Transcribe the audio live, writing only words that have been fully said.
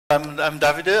I'm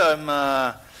Davide.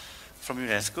 I'm from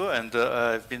UNESCO, and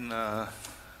I've been,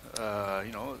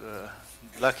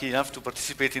 lucky enough to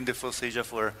participate in the FOSS Asia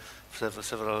for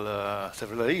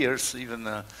several years, even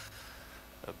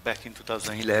back in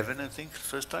 2011, I think,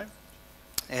 first time.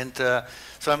 And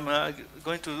so I'm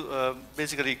going to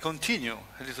basically continue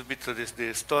a little bit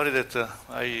the story that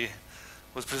I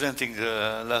was presenting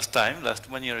last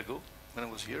 1 year ago when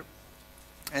I was here.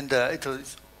 And it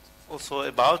was also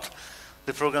about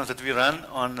the programs that we run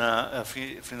on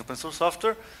free and open source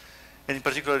software, and in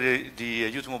particular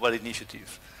the Youth Mobile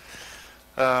Initiative.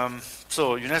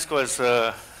 So UNESCO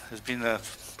has been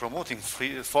promoting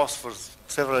FOSS for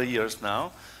several years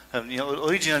now.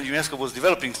 Originally UNESCO was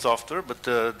developing software, but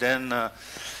then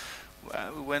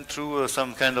we went through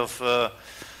some kind of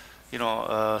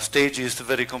stages,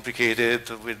 very complicated,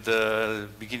 with the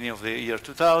beginning of the year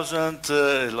 2000,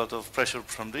 a lot of pressure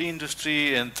from the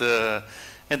industry,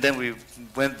 and then we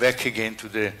went back again to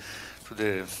the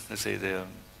let's say the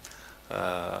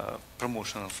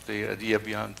promotion of the idea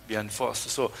behind FOSS.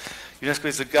 So UNESCO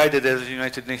is guided as a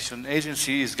United Nations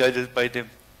agency, is guided by the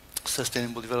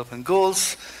Sustainable Development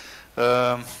Goals.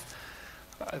 I'm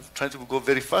trying to go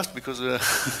very fast because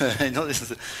I know this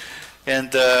is,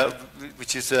 and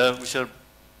which are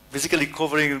basically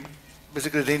covering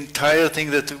the entire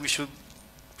thing that we should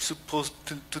supposed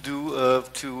to do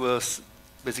to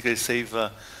basically save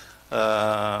the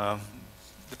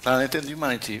planet and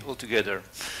humanity altogether.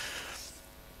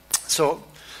 So,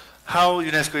 how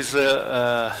UNESCO is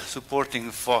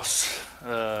supporting FOSS?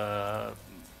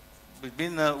 We've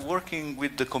been working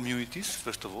with the communities,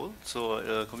 first of all.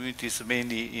 So communities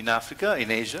mainly in Africa,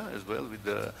 in Asia as well,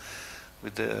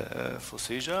 with the FOSS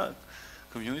Asia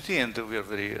community, and we are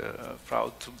very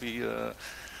proud to be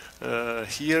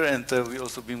here. And we've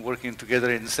also been working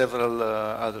together in several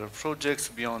other projects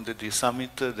beyond the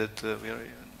summit that we are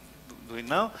doing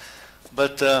now.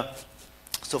 But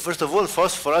so first of all,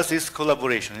 FOSS for us is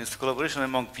collaboration. It's collaboration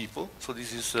among people. So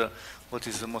this is what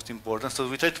is the most important. So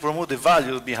we try to promote the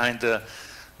value behind the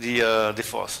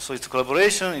FOSS. So it's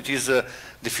collaboration. It is the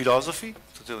philosophy.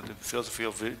 So the philosophy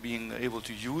of being able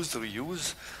to use,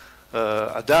 reuse,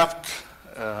 adapt,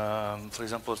 for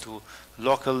example, to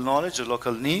local knowledge,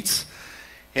 local needs,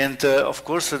 and of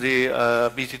course the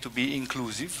ability to be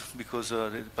inclusive, because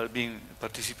by being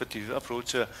participative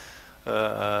approach,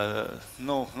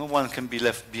 no one can be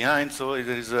left behind. So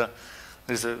there's a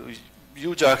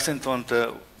huge accent on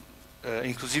the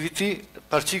inclusivity,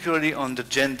 particularly on the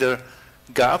gender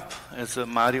gap, as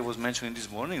Mario was mentioning this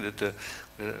morning, that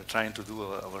we're trying to do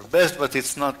our best, but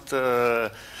it's not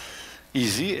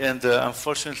easy, and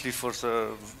unfortunately for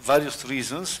various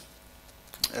reasons,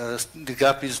 the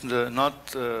gap is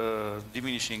not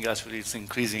diminishing. Actually, it's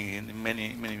increasing in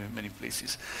many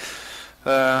places.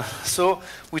 So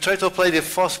we try to apply the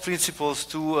FOSS principles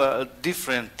to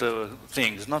different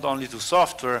things, not only to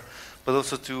software, but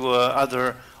also to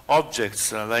other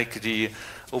objects, like the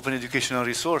open educational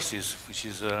resources, which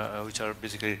are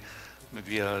basically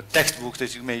maybe a textbook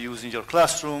that you may use in your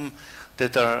classroom,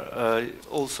 that are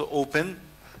also open,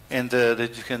 and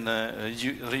that you can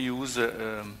reuse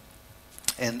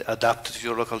and adapt to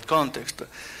your local context.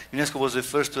 UNESCO was the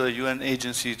first UN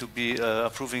agency to be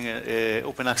approving an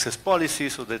open access policy,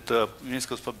 so that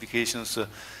UNESCO's publications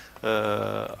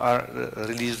are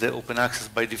released open access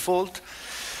by default.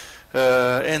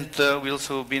 And we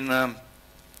also been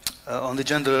on the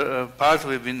gender part.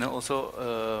 We've been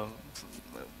also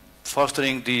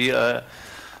fostering the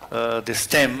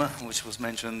STEM, which was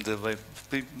mentioned by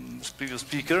previous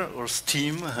speaker, or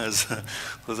STEAM, as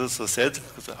was also said,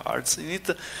 with the hearts in it.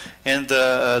 And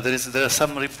there are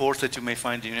some reports that you may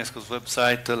find on UNESCO's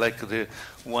website, like the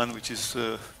one which is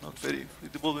not very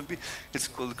readable, maybe. It's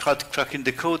called Cracking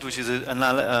the Code, which is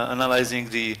analyzing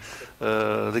the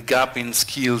gap in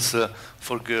skills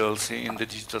for girls in the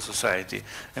digital society.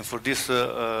 And for this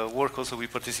work also we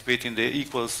participate in the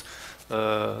Equals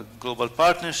global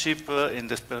partnership, in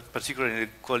this particular in the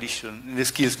coalition, in the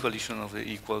skills coalition of the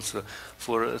Equals,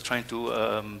 for trying to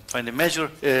find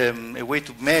a way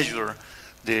to measure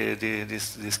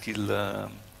the skill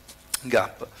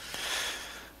gap.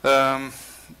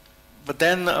 But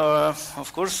then,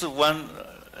 of course,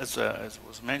 as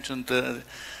was mentioned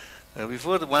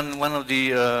before, one of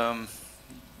the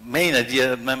main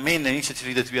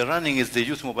initiatives that we are running is the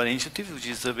Youth Mobile Initiative, which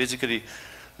is basically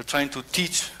trying to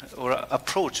teach or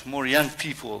approach more young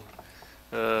people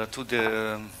to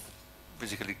the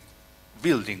basically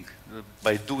building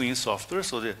by doing software.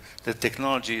 So the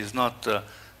technology is not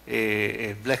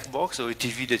a black box or a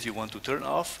TV that you want to turn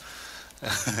off,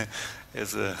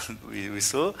 as we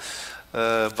saw,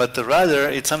 but rather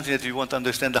it's something that you want to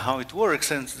understand how it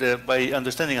works, and by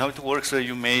understanding how it works,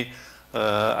 you may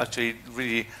actually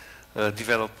really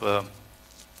develop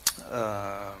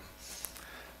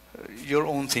your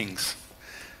own things.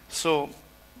 So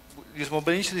this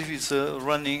mobile initiative is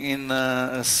running in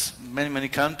many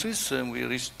countries, and we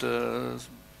reached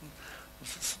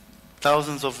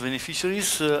thousands of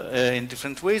beneficiaries in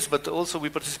different ways, but also we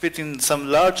participate in some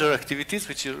larger activities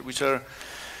which are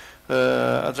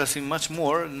addressing much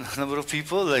more number of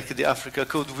people, like the Africa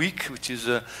Code Week, which is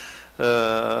a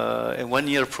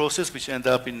one-year process which ends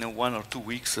up in 1 or 2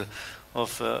 weeks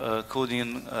of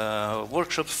coding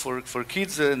workshops for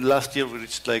kids. And last year we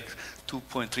reached like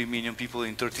 2.3 million people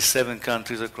in 37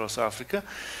 countries across Africa.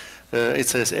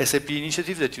 It's an SAP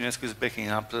initiative that UNESCO is backing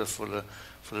up for the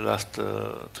last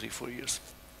 3-4 years.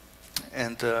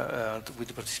 And with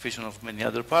the participation of many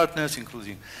other partners,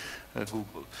 including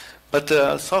Google. But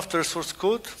software source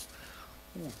code,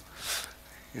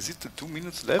 is it 2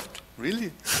 minutes left?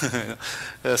 Really?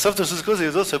 Software source code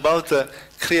is also about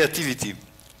creativity,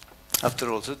 after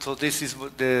all. So this is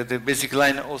the basic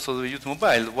line also of the Youth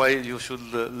Mobile, why you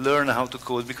should learn how to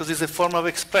code, because it's a form of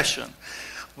expression.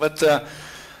 But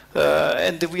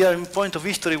and we are in a point of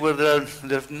history where there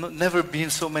have never been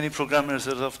so many programmers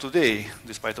as of today,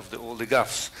 despite of all the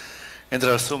gaps. And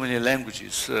there are so many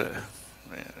languages.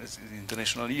 It's an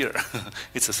international year.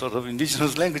 It's a sort of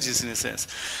indigenous languages in a sense.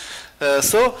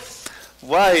 So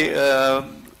why,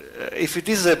 if it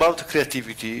is about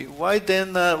creativity, why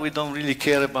then we don't really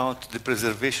care about the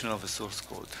preservation of the source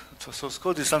code? So source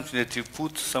code is something that you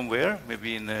put somewhere,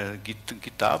 maybe in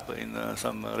GitHub, in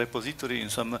some repository, in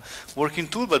some working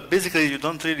tool, but basically you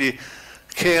don't really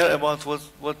care about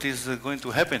what is going to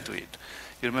happen to it.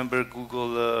 You remember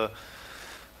Google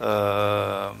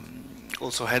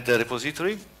also had a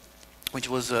repository which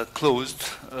was closed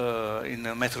in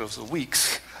a matter of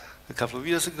weeks a couple of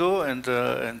years ago, and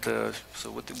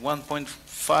so with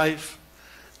 1.5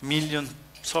 million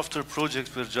software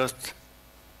projects were just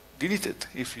deleted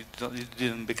if you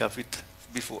didn't back up it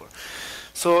before.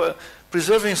 So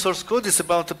preserving source code is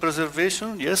about the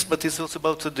preservation, yes, but it's also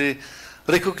about the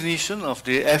recognition of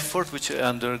the effort which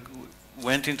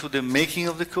went into the making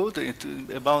of the code,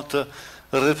 about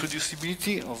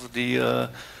reproducibility of the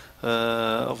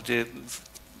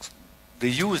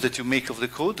use that you make of the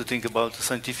code, to think about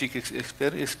scientific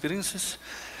experiences.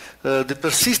 The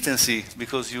persistency,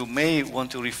 because you may want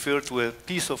to refer to a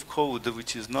piece of code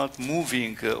which is not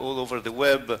moving all over the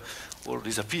web or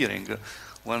disappearing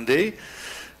one day.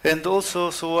 And also,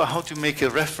 so how to make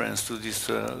a reference to this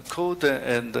code,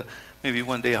 and maybe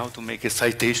one day how to make a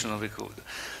citation of the code.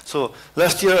 So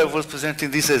last year I was presenting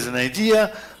this as an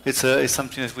idea. It's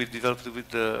something that we developed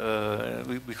with,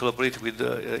 we collaborated with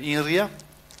INRIA.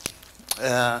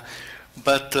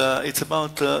 But it's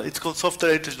called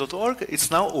softwareheritage.org. It's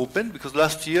now open because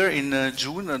last year in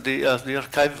June the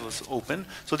archive was open.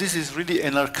 So this is really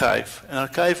an archive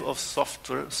of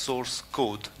software source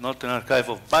code, not an archive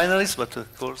of binaries, but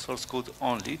source code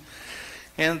only.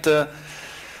 And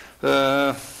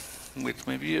wait,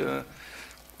 maybe I'll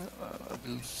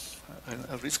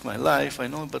risk my life, I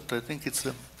know, but I think it's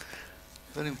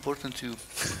very important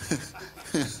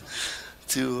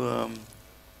to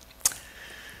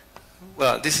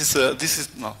well, this is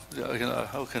no.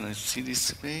 How can I see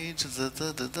this page?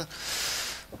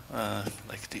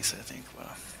 Like this, I think. Well,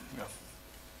 yeah.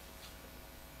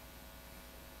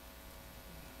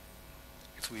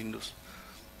 It's Windows.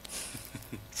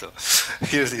 So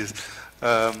here it is.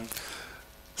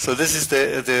 So this is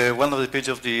the one of the page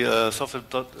of the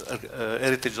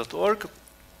software.heritage.org,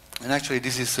 and actually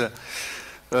this is.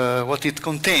 What it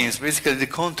contains. Basically, the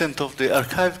content of the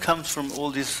archive comes from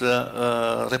all these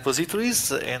repositories,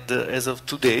 and as of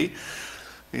today,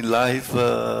 in live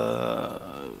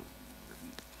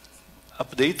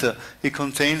update, it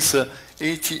contains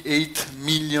 88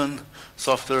 million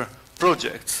software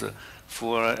projects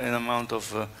for an amount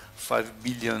of 5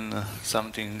 billion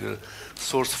something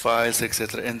source files,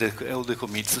 etc., and all the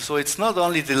commits. So it's not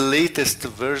only the latest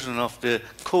version of the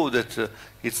code that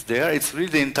it's there, it's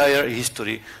really the entire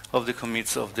history of the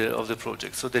commits of the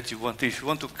project. So that if you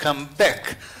want to come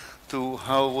back to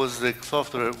how was the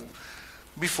software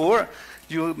before,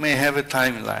 you may have a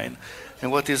timeline.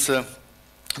 And what is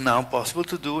now possible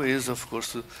to do is, of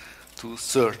course, to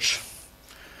search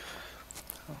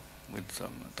with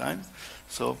some time.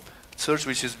 So search,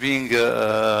 which is being,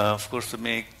 of course,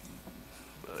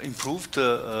 improved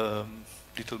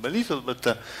little by little,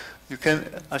 but you can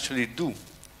actually do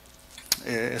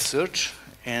a search,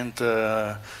 and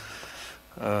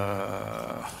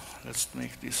let's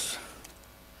make this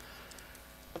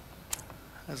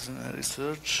as a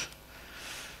research.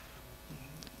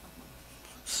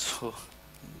 So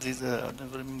this, I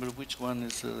don't remember which one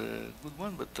is a good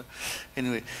one, but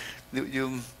anyway,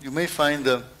 you may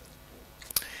find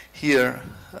here,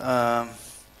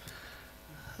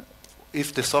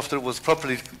 if the software was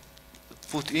properly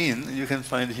put in, you can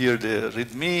find here the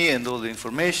README and all the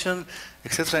information,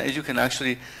 etc. And you can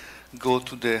actually go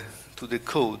to the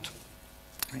code.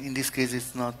 In this case,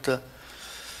 it's not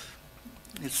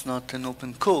an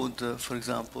open code, for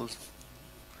example.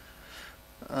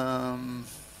 I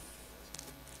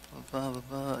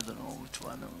don't know which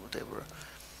one or whatever.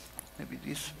 Maybe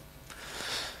this.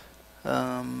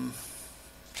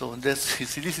 So that's, you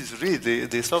see, this is really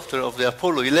the software of the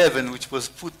Apollo 11, which was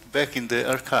put back in the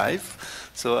archive.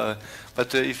 So,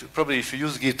 but probably if you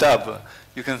use GitHub,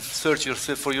 you can search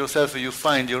for yourself, and you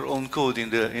find your own code in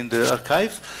the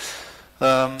archive.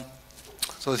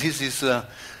 So this is the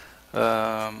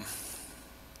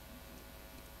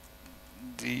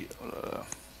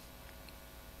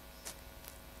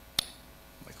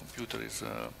my computer is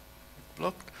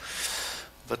blocked,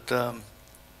 but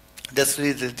that's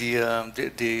really the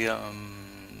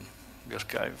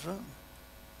archive.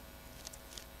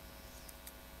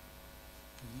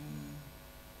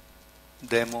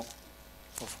 Demo,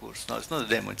 of course. No, it's not a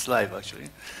demo, it's live actually.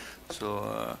 So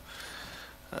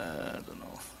I don't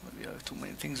know, maybe I have too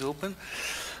many things open.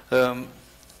 You're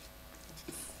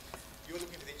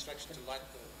looking for the instruction to light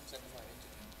the sanctified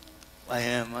entity. I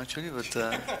am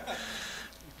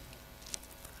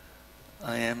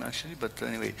actually, but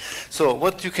anyway. So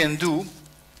what you can do,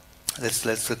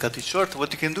 let's cut it short.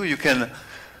 What you can do, you can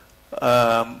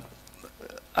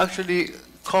actually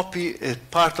copy a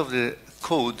part of the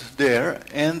code there,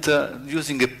 and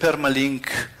using a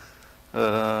permalink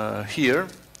here,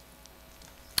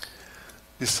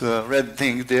 this red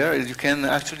thing there, you can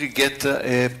actually get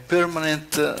a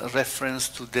permanent reference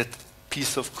to that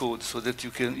piece of code, so that you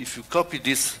can, if you copy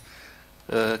this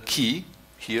key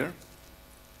here,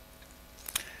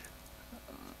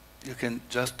 you can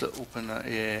just open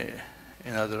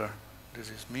another, this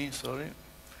is me, sorry,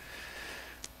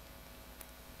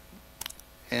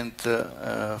 and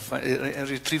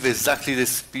retrieve exactly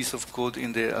this piece of code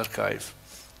in the archive.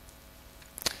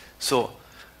 So,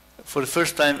 for the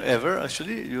first time ever,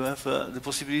 actually, you have the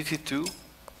possibility to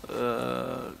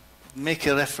make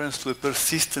a reference to a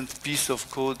persistent piece of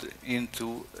code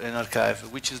into an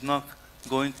archive, which is not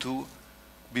going to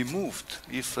be moved.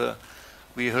 If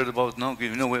we heard about now,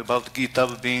 you know about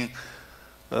GitHub being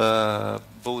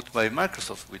bought by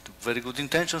Microsoft with very good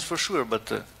intentions for sure,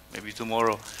 but maybe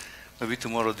tomorrow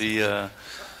the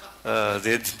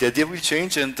idea will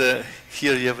change, and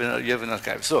here you have an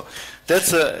archive. So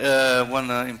that's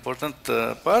one important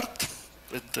part.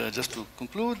 But just to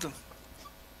conclude,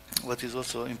 what is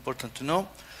also important to know,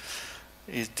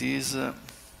 it is, if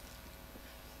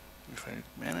I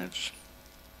manage,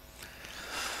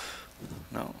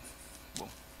 no, well,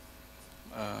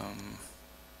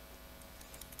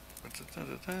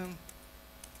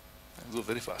 I go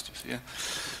very fast, you see. Yeah?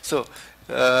 So,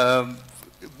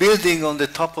 building on the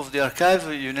top of the archive,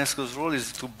 UNESCO's role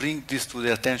is to bring this to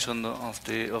the attention of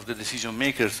the decision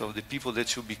makers, of the people that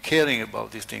should be caring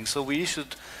about these things. So we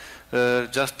issued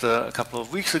just a couple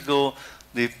of weeks ago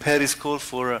the Paris call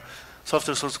for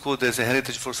software source code as a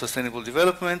heritage for sustainable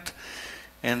development,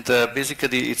 and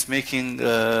basically it's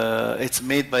it's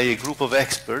made by a group of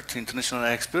experts, international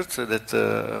experts, that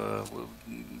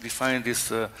define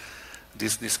this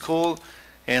call.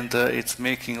 And it's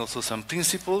making also some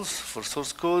principles for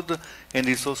source code, and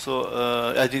it's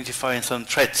also identifying some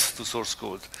threats to source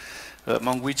code,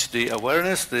 among which the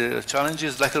awareness, the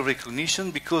challenges, lack of recognition,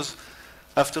 because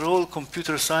after all,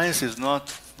 computer science is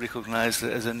not recognized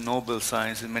as a noble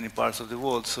science in many parts of the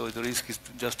world, so the risk is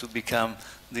just to become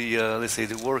the, let's say,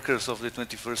 the workers of the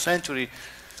 21st century.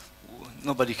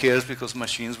 Nobody cares because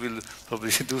machines will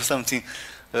probably do something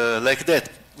like that,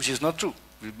 which is not true.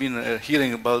 We've been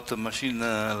hearing about machine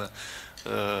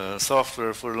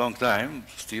software for a long time.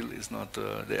 Still, is not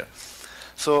there.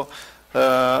 So,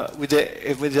 with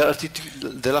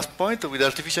the last point, with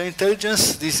artificial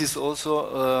intelligence, this is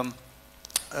also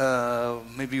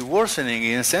maybe worsening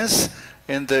in a sense,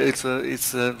 and it's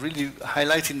really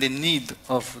highlighting the need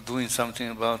of doing something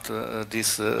about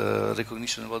this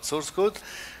recognition about source code,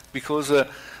 because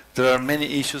there are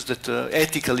many issues that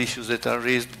ethical issues that are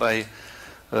raised by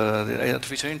the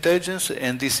artificial intelligence,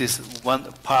 and this is one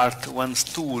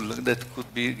tool that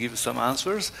could give some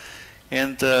answers.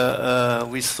 And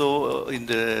we saw in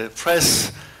the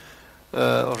press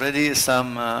already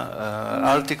some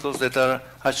articles that are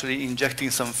actually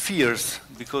injecting some fears,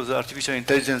 because artificial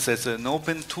intelligence as an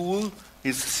open tool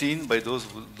is seen by those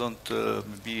who don't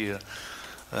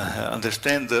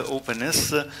understand the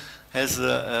openness as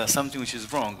something which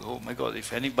is wrong. Oh my God,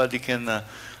 if anybody can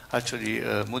actually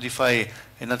modify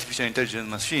an artificial intelligence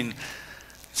machine,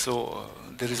 so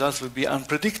the results will be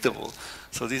unpredictable.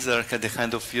 So these are the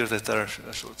kind of fears that are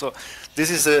shown. So this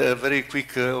is a very quick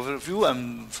overview.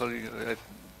 I'm sorry it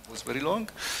was very long.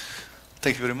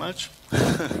 Thank you very much. So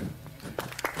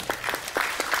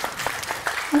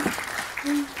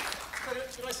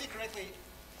did I see correctly,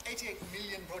 88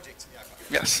 million projects in the archive?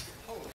 Yes.